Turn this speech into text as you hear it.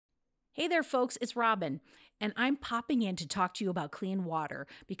Hey there, folks, it's Robin, and I'm popping in to talk to you about clean water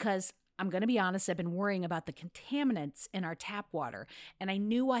because I'm going to be honest, I've been worrying about the contaminants in our tap water, and I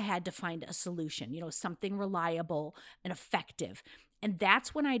knew I had to find a solution, something reliable and effective. And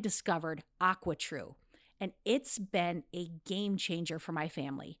that's when I discovered AquaTrue, and it's been a game changer for my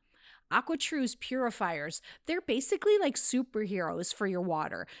family. AquaTrue's purifiers, they're basically like superheroes for your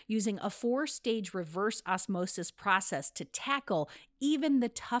water, using a 4-stage reverse osmosis process to tackle even the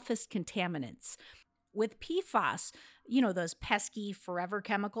toughest contaminants. With PFAS, those pesky forever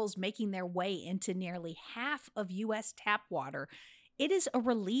chemicals making their way into nearly half of US tap water, it is a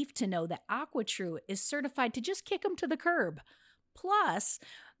relief to know that AquaTrue is certified to just kick them to the curb. Plus,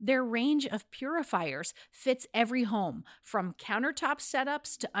 their range of purifiers fits every home, from countertop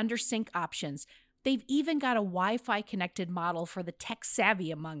setups to under sink options. They've even got a Wi-Fi connected model for the tech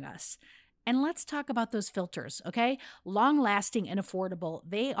savvy among us. And let's talk about those filters, okay? Long lasting and affordable.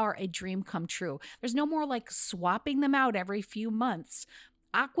 They are a dream come true. There's no more like swapping them out every few months.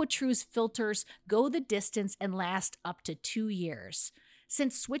 AquaTrue's filters go the distance and last up to 2 years.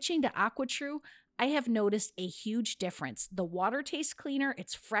 Since switching to AquaTrue, I have noticed a huge difference. The water tastes cleaner,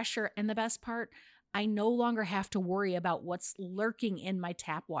 it's fresher, and the best part, I no longer have to worry about what's lurking in my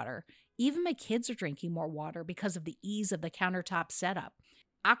tap water. Even my kids are drinking more water because of the ease of the countertop setup.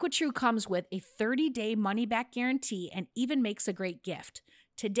 AquaTrue comes with a 30-day money-back guarantee and even makes a great gift.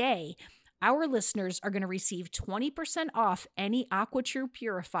 Today, our listeners are going to receive 20% off any AquaTrue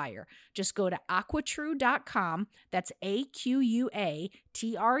purifier. Just go to aquatrue.com, that's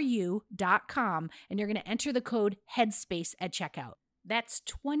AQUATRU.com, and you're going to enter the code HEADSPACE at checkout. That's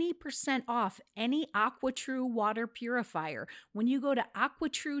 20% off any AquaTrue water purifier when you go to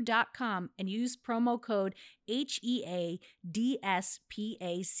aquatrue.com and use promo code HEADSPACE.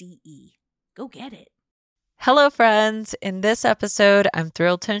 Go get it. Hello, friends. In this episode, I'm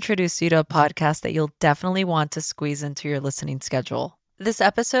thrilled to introduce you to a podcast that you'll definitely want to squeeze into your listening schedule. This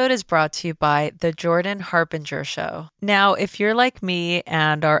episode is brought to you by The Jordan Harbinger Show. Now, if you're like me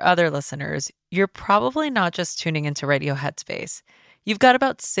and our other listeners, you're probably not just tuning into Radio Headspace. You've got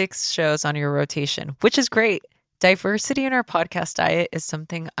about 6 shows on your rotation, which is great. Diversity in our podcast diet is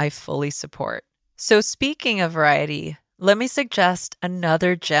something I fully support. So speaking of variety, let me suggest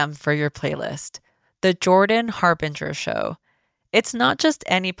another gem for your playlist, The Jordan Harbinger Show. It's not just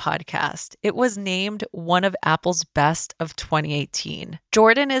any podcast. It was named one of Apple's best of 2018.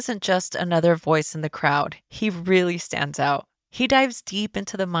 Jordan isn't just another voice in the crowd. He really stands out. He dives deep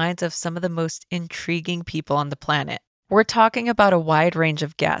into the minds of some of the most intriguing people on the planet. We're talking about a wide range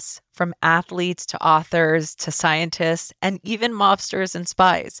of guests, from athletes to authors to scientists and even mobsters and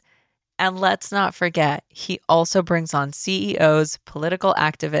spies. And let's not forget, he also brings on CEOs, political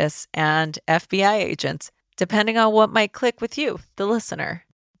activists, and FBI agents, depending on what might click with you, the listener.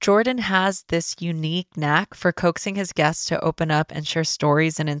 Jordan has this unique knack for coaxing his guests to open up and share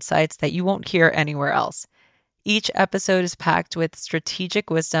stories and insights that you won't hear anywhere else. Each episode is packed with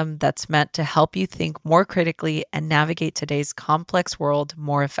strategic wisdom that's meant to help you think more critically and navigate today's complex world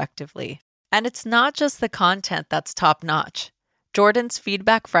more effectively. And it's not just the content that's top-notch. Jordan's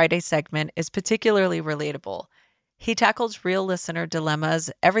Feedback Friday segment is particularly relatable. He tackles real listener dilemmas,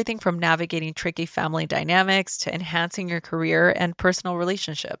 everything from navigating tricky family dynamics to enhancing your career and personal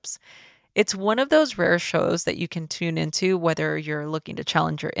relationships. It's one of those rare shows that you can tune into whether you're looking to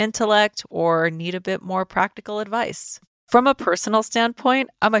challenge your intellect or need a bit more practical advice. From a personal standpoint,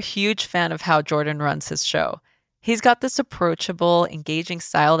 I'm a huge fan of how Jordan runs his show. He's got this approachable, engaging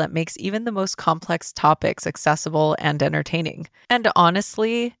style that makes even the most complex topics accessible and entertaining. And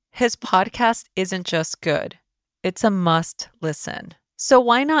honestly, his podcast isn't just good. It's a must listen. So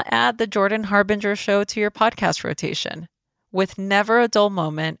why not add the Jordan Harbinger Show to your podcast rotation? With never a dull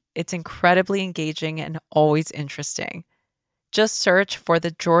moment, it's incredibly engaging and always interesting. Just search for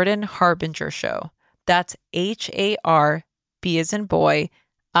the Jordan Harbinger Show. That's HARB as in boy,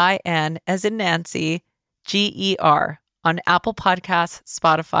 IN as in Nancy, GER on Apple Podcasts,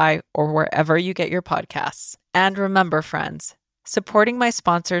 Spotify, or wherever you get your podcasts. And remember, friends, supporting my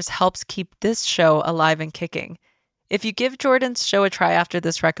sponsors helps keep this show alive and kicking. If you give Jordan's show a try after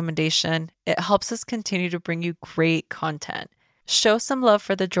this recommendation, it helps us continue to bring you great content. Show some love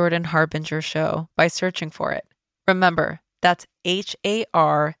for the Jordan Harbinger Show by searching for it. Remember, that's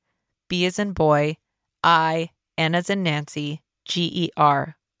HARB as in boy, IN as in Nancy,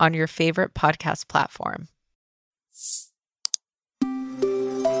 GER on your favorite podcast platform.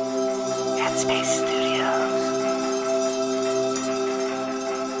 Headspace Studios.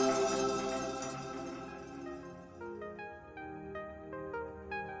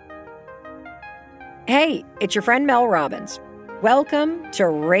 Hey, it's your friend Mel Robbins. Welcome to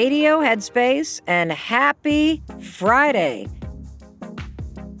Radio Headspace and happy Friday.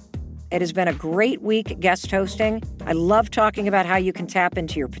 It has been a great week guest hosting. I love talking about how you can tap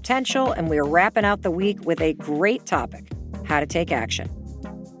into your potential, and we are wrapping out the week with a great topic, how to take action.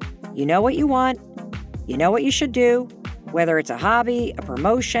 You know what you want. You know what you should do, whether it's a hobby, a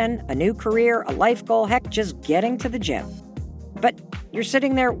promotion, a new career, a life goal, heck, just getting to the gym. But you're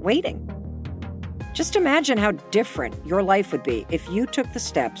sitting there waiting. Just imagine how different your life would be if you took the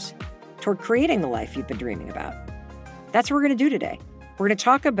steps toward creating the life you've been dreaming about. That's what we're going to do today. We're going to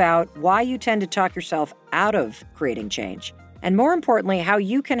talk about why you tend to talk yourself out of creating change, and more importantly, how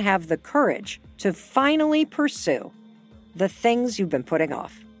you can have the courage to finally pursue the things you've been putting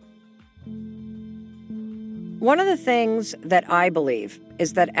off. One of the things that I believe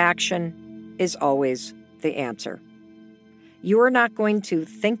is that action is always the answer. You are not going to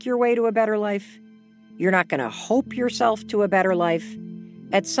think your way to a better life. You're not going to hope yourself to a better life.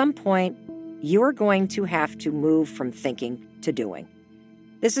 At some point, you are going to have to move from thinking to doing.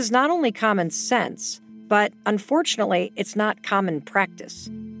 This is not only common sense, but unfortunately, it's not common practice.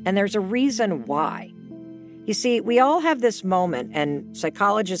 And there's a reason why. You see, we all have this moment, and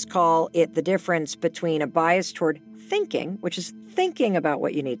psychologists call it the difference between a bias toward thinking, which is thinking about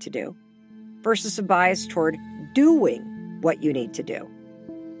what you need to do, versus a bias toward doing what you need to do.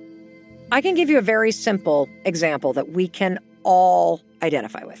 I can give you a very simple example that we can all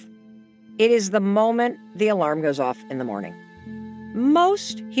identify with. It is the moment the alarm goes off in the morning.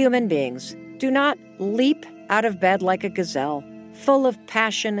 Most human beings do not leap out of bed like a gazelle, full of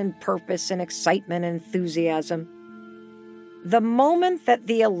passion and purpose and excitement and enthusiasm. The moment that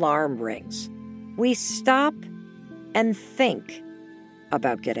the alarm rings, we stop and think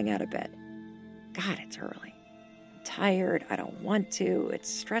about getting out of bed. God, it's early. Tired, I don't want to, it's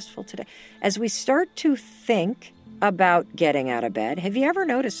stressful today. As we start to think about getting out of bed, have you ever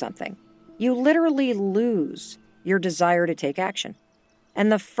noticed something? You literally lose your desire to take action.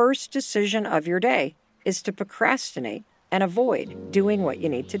 And the first decision of your day is to procrastinate and avoid doing what you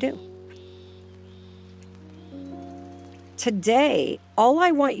need to do. Today, all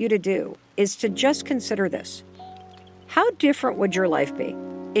I want you to do is to just consider this. How different would your life be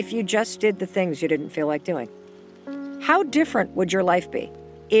if you just did the things you didn't feel like doing? How different would your life be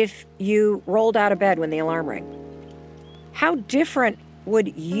if you rolled out of bed when the alarm rang? How different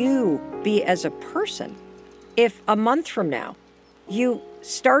would you be as a person if a month from now you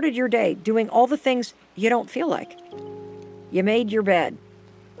started your day doing all the things you don't feel like? You made your bed.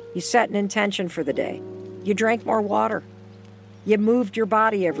 You set an intention for the day. You drank more water. You moved your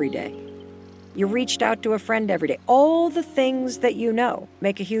body every day. You reached out to a friend every day. All the things that you know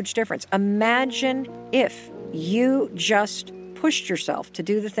make a huge difference. Imagine if you just pushed yourself to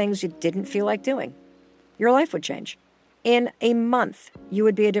do the things you didn't feel like doing. Your life would change. In a month, you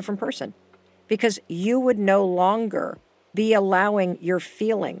would be a different person because you would no longer be allowing your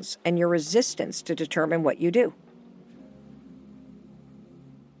feelings and your resistance to determine what you do.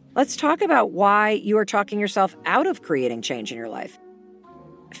 Let's talk about why you are talking yourself out of creating change in your life.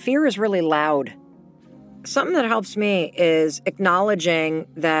 Fear is really loud. Something that helps me is acknowledging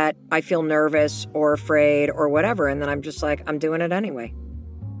that I feel nervous or afraid or whatever, and then I'm just like, I'm doing it anyway.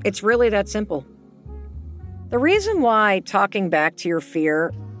 It's really that simple. The reason why talking back to your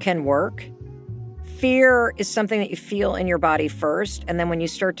fear can work, fear is something that you feel in your body first, and then when you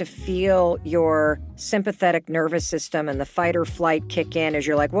start to feel your sympathetic nervous system and the fight or flight kick in as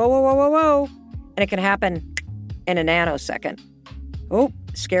you're like, whoa, whoa, whoa, whoa, whoa, and it can happen in a nanosecond. Oop,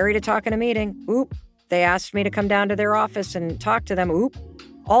 scary to talk in a meeting. Oop. They asked me to come down to their office and talk to them. Oop.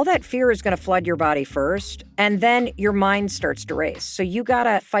 All that fear is going to flood your body first, and then your mind starts to race. So you got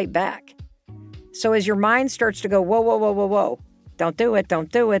to fight back. So as your mind starts to go, whoa, whoa, whoa, whoa, whoa, don't do it, don't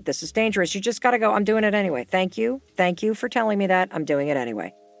do it, this is dangerous, you just got to go, I'm doing it anyway. Thank you for telling me that, I'm doing it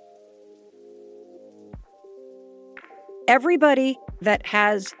anyway. Everybody that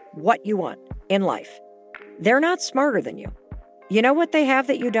has what you want in life, they're not smarter than you. You know what they have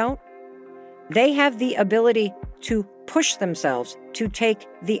that you don't? They have the ability to push themselves to take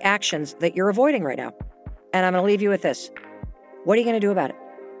the actions that you're avoiding right now. And I'm going to leave you with this. What are you going to do about it?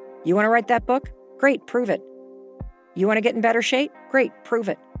 You want to write that book? Great, prove it. You want to get in better shape? Great, prove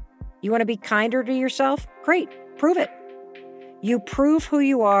it. You want to be kinder to yourself? Great, prove it. You prove who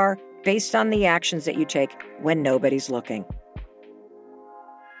you are based on the actions that you take when nobody's looking.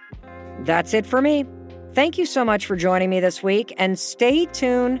 That's it for me. Thank you so much for joining me this week, and stay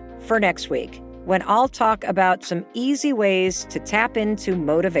tuned for next week when I'll talk about some easy ways to tap into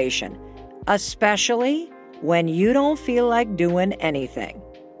motivation, especially when you don't feel like doing anything.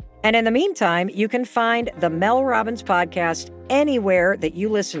 And in the meantime, you can find the Mel Robbins podcast anywhere that you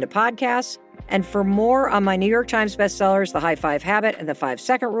listen to podcasts. And for more on my New York Times bestsellers, The High Five Habit and The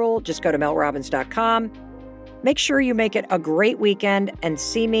 5-Second Rule, just go to melrobbins.com. Make sure you make it a great weekend and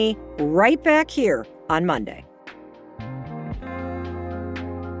see me right back here on Monday.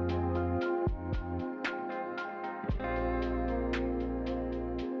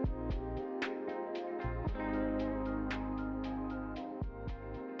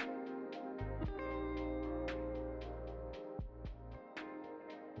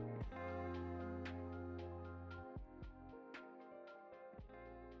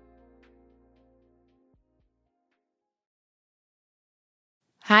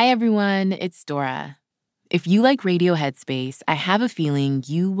 Hi, everyone. It's Dora. If you like Radio Headspace, I have a feeling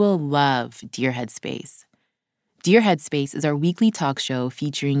you will love Dear Headspace. Dear Headspace is our weekly talk show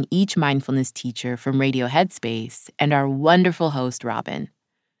featuring each mindfulness teacher from Radio Headspace and our wonderful host, Robin.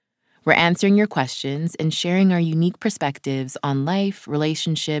 We're answering your questions and sharing our unique perspectives on life,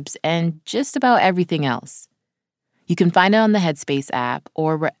 relationships, and just about everything else. You can find it on the Headspace app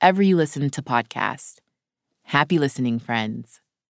or wherever you listen to podcasts. Happy listening, friends.